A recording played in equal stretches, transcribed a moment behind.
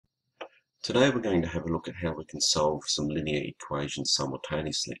Today we're going to have a look at how we can solve some linear equations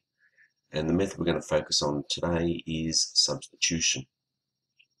simultaneously. And the method we're going to focus on today is substitution.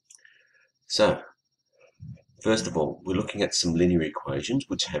 So, first of all, we're looking at some linear equations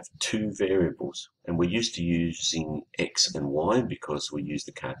which have two variables. And we're used to using x and y because we use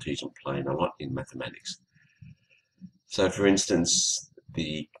the Cartesian plane a lot in mathematics. So for instance,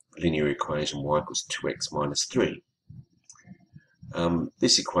 the linear equation y equals 2x minus 3.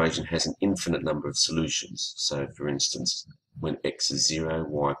 This equation has an infinite number of solutions. So for instance, when x is 0,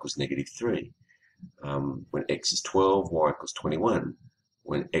 y equals negative 3. When x is 12, y equals 21.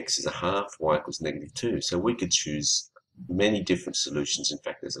 When x is a half, y equals negative 2. So we could choose many different solutions. In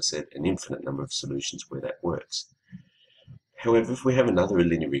fact, as I said, an infinite number of solutions where that works. However, if we have another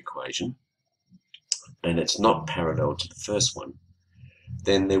linear equation, and it's not parallel to the first one,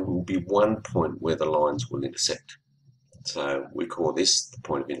 then there will be one point where the lines will intersect. So we call this the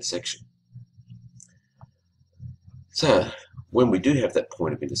point of intersection. So when we do have that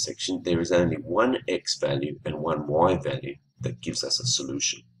point of intersection, there is only one x value and one y value that gives us a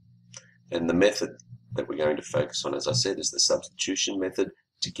solution. And the method that we're going to focus on, as I said, is the substitution method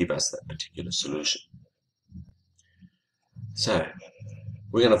to give us that particular solution. So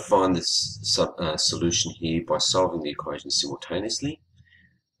we're going to find this solution here by solving the equation simultaneously.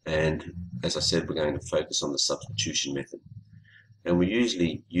 And as I said, we're going to focus on the substitution method. And we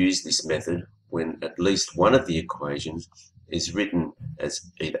usually use this method when at least one of the equations is written as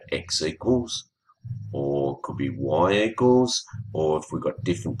either x equals, or could be y equals, or if we've got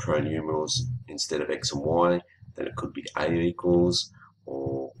different pronumerals instead of x and y, then it could be a equals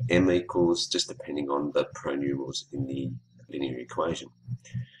or m equals, just depending on the pronumerals in the linear equation.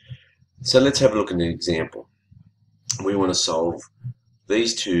 So let's have a look at an example. We want to solve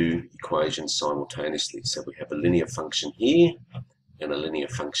these two equations simultaneously. So we have a linear function here and a linear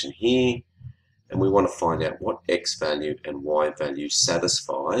function here, and we want to find out what x value and y value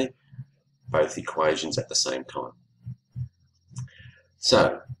satisfy both equations at the same time.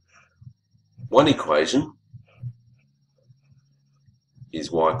 So one equation is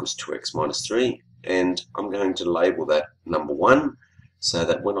y equals 2x minus 3, and I'm going to label that number 1 so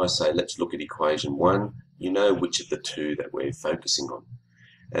that when I say let's look at equation 1, you know which of the two that we're focusing on.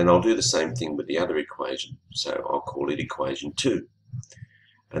 And I'll do the same thing with the other equation. So I'll call it equation 2.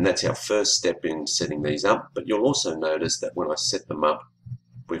 And that's our first step in setting these up. But you'll also notice that when I set them up,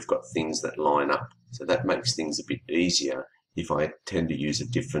 we've got things that line up. So that makes things a bit easier if I tend to use a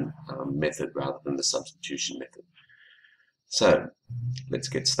different method rather than the substitution method. So let's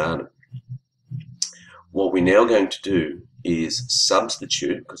get started. What we're now going to do is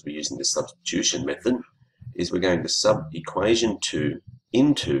substitute, because we're using the substitution method, is we're going to sub equation 2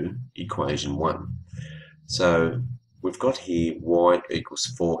 into equation 1. So we've got here y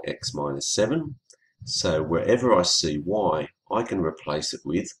equals 4x minus 7. So wherever I see y, I can replace it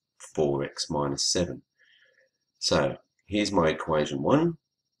with 4x minus 7. So here's my equation 1,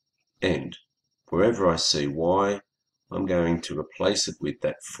 and wherever I see y, I'm going to replace it with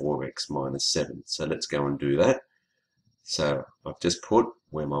that 4x minus 7. So let's go and do that. So I've just put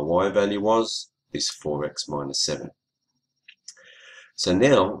where my y value was, this 4x minus 7. So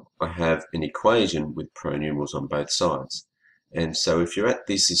now I have an equation with pronumerals on both sides. And so if you're at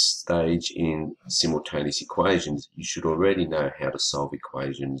this stage in simultaneous equations, you should already know how to solve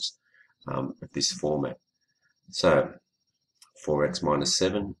equations of this format. So 4x minus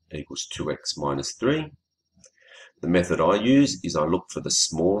 7 equals 2x minus 3. The method I use is I look for the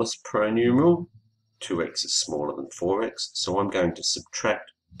smallest pronumeral. 2x is smaller than 4x, so I'm going to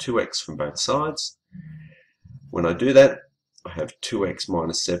subtract 2x from both sides. When I do that, I have 2x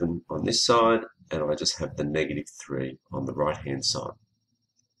minus 7 on this side, and I just have the negative 3 on the right-hand side.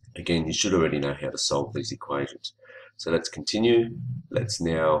 Again, you should already know how to solve these equations. So let's continue. Let's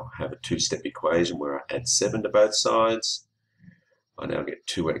now have a two-step equation where I add 7 to both sides. I now get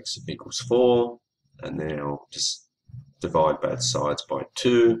 2x equals 4, and then I'll just divide both sides by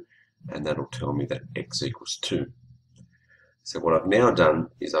 2, and that'll tell me that x equals 2. So what I've now done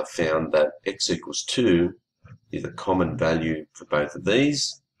is I've found that x equals 2 is a common value for both of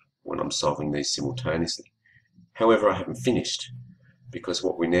these when I'm solving these simultaneously. However, I haven't finished, because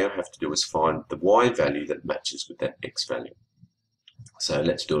what we now have to do is find the y value that matches with that x value. So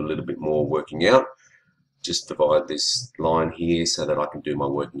let's do a little bit more working out. Just divide this line here so that I can do my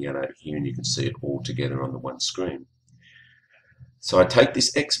working out over here, and you can see it all together on the one screen. So I take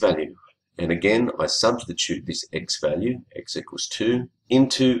this x value, and again I substitute this x value, x equals 2,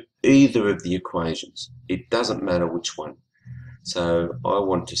 into either of the equations. It doesn't matter which one. So I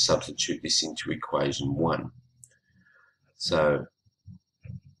want to substitute this into equation 1. So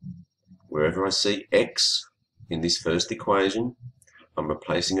wherever I see x in this first equation, I'm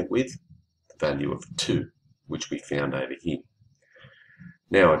replacing it with the value of 2, which we found over here.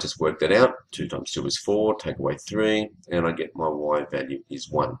 Now I just worked that out. 2 times 2 is 4, take away 3, and I get my y value is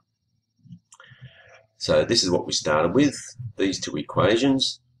 1. So this is what we started with, these two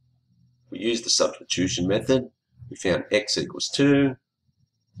equations. We used the substitution method. We found x equals 2.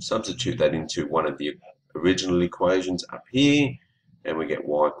 Substitute that into one of the original equations up here, and we get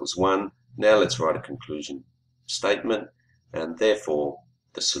y equals 1. Now let's write a conclusion statement, and therefore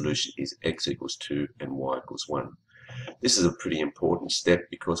the solution is x equals 2 and y equals 1. This is a pretty important step,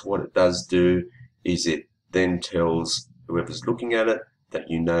 because what it does do is it then tells whoever's looking at it that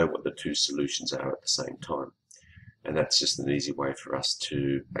you know what the two solutions are at the same time. And that's just an easy way for us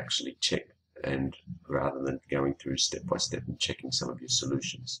to actually check, and rather than going through step by step and checking some of your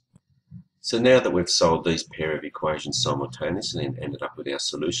solutions. So now that we've solved these pair of equations simultaneously and ended up with our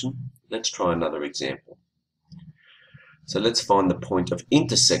solution, let's try another example. So let's find the point of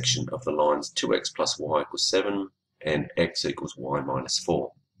intersection of the lines 2x plus y equals 7 and x equals y minus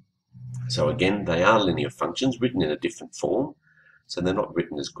 4. So again, they are linear functions written in a different form, so they're not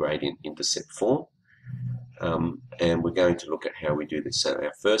written as gradient intercept form. And we're going to look at how we do this. So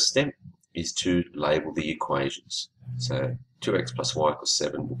our first step is to label the equations. So 2x plus y equals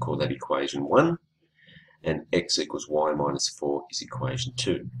 7, we'll call that equation 1, and x equals y minus 4 is equation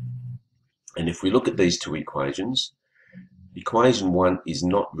 2. And if we look at these two equations, equation 1 is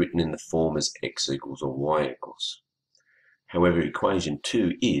not written in the form as x equals or y equals. However, equation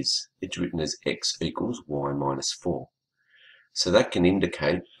 2 is. It's written as x equals y minus 4. So that can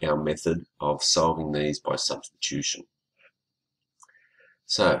indicate our method of solving these by substitution.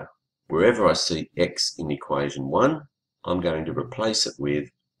 So wherever I see x in equation 1, I'm going to replace it with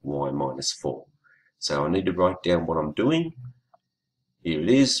y minus 4. So I need to write down what I'm doing. Here it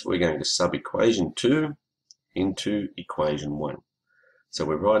is. We're going to sub equation 2 into equation 1. So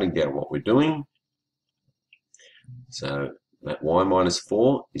we're writing down what we're doing. So that y minus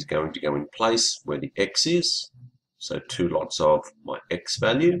 4 is going to go in place where the x is. So 2 lots of my x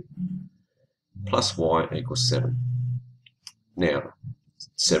value plus y equals 7. Now,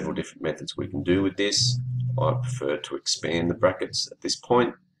 several different methods we can do with this. I prefer to expand the brackets at this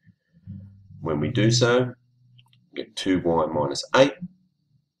point. When we do so, we get 2y minus 8.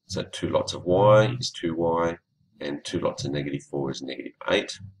 So 2 lots of y is 2y, and 2 lots of negative 4 is negative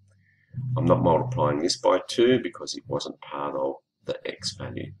 8. I'm not multiplying this by 2 because it wasn't part of the x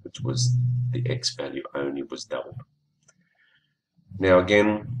value, which was the x value only was doubled. Now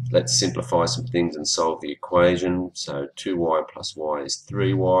again, let's simplify some things and solve the equation. So 2y plus y is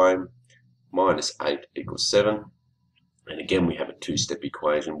 3y, minus 8 equals 7. And again, we have a two-step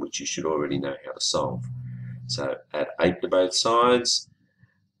equation which you should already know how to solve. So add 8 to both sides,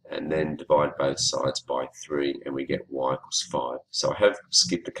 and then divide both sides by 3, and we get y equals 5. So I have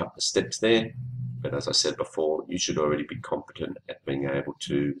skipped a couple of steps there, but as I said before, you should already be competent at being able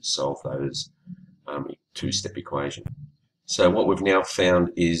to solve those two-step equation. So what we've now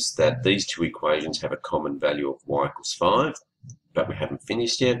found is that these two equations have a common value of y equals 5, but we haven't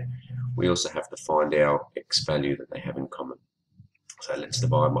finished yet. We also have to find our x value that they have in common. So let's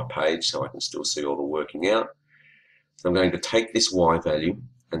divide my page so I can still see all the working out. So I'm going to take this y value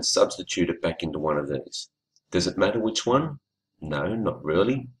and substitute it back into one of these. Does it matter which one? No, not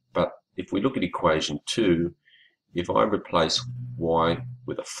really. But if we look at equation 2, if I replace y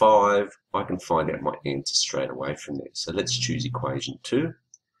with a 5, I can find out my answer straight away from there. So let's choose equation 2.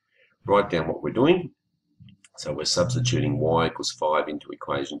 Write down what we're doing. So we're substituting y equals 5 into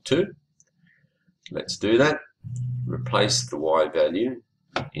equation 2. Let's do that. Replace the y value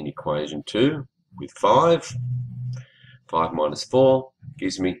in equation 2 with 5. 5 minus 4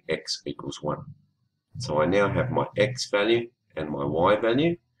 gives me x equals 1. So I now have my x value and my y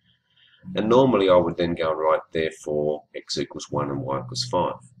value. And normally I would then go and write therefore x equals 1 and y equals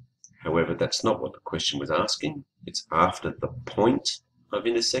 5. However, that's not what the question was asking. It's after the point of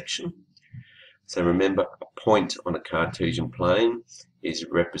intersection. So remember, a point on a Cartesian plane is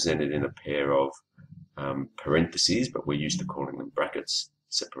represented in a pair of parentheses, but we're used to calling them brackets,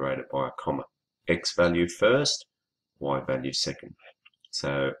 separated by a comma. X value first, y value second.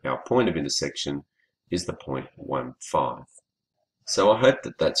 So our point of intersection is the point 1, 5. So I hope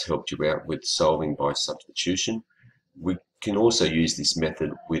that that's helped you out with solving by substitution. We can also use this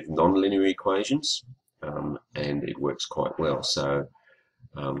method with nonlinear equations, and it works quite well. So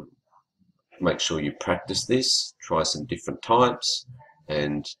make sure you practice this, try some different types,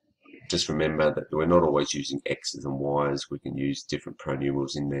 and just remember that we're not always using x's and y's. We can use different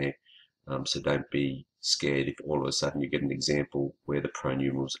pronumerals in there So don't be scared if all of a sudden you get an example where the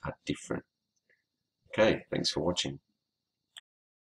pronumerals are different. Okay, thanks for watching.